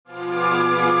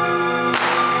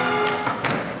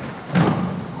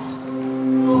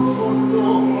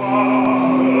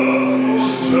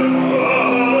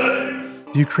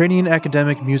Ukrainian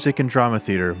academic music and drama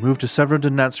theater moved to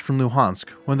Severodonetsk from Luhansk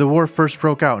when the war first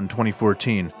broke out in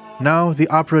 2014. Now, the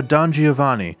opera Don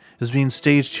Giovanni is being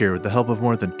staged here with the help of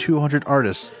more than 200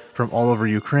 artists from all over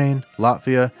Ukraine,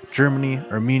 Latvia, Germany,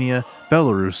 Armenia,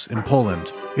 Belarus, and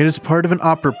Poland. It is part of an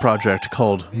opera project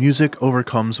called Music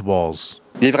Overcomes Walls.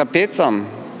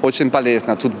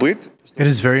 It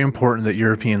is very important that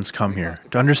Europeans come here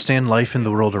to understand life in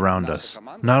the world around us.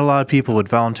 Not a lot of people would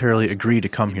voluntarily agree to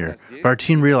come here, but our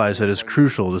team realized that it is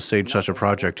crucial to stage such a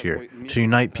project here, to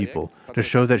unite people, to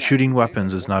show that shooting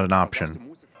weapons is not an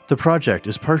option. The project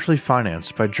is partially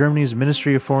financed by Germany's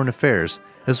Ministry of Foreign Affairs,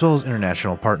 as well as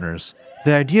international partners.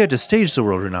 The idea to stage the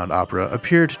world-renowned opera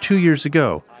appeared 2 years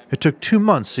ago. It took 2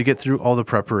 months to get through all the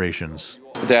preparations.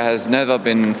 There has never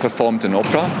been performed an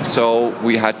opera, so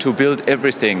we had to build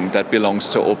everything that belongs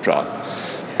to opera.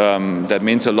 That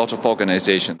means a lot of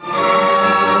organization.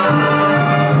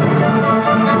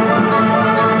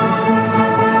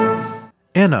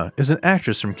 Anna is an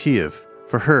actress from Kiev.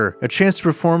 For her, a chance to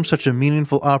perform such a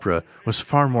meaningful opera was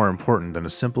far more important than a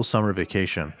simple summer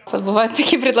vacation.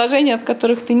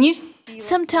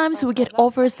 Sometimes we get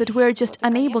offers that we're just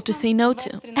unable to say no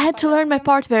to. I had to learn my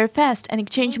part very fast and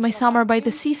exchange my summer by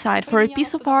the seaside for a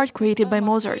piece of art created by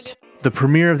Mozart. The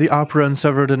premiere of the opera in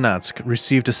Severodonetsk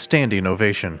received a standing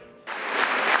ovation.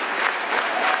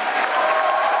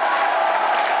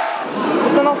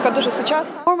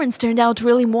 The performance turned out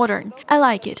really modern. I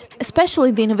like it,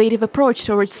 especially the innovative approach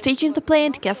towards staging the play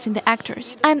and casting the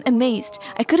actors. I'm amazed.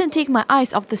 I couldn't take my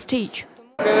eyes off the stage.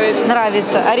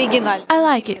 I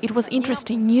like it. It was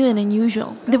interesting, new and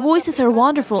unusual. The voices are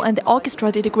wonderful and the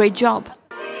orchestra did a great job.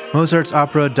 Mozart's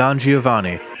opera Don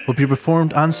Giovanni will be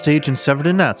performed on stage in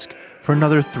Severodonetsk for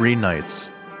another 3 nights.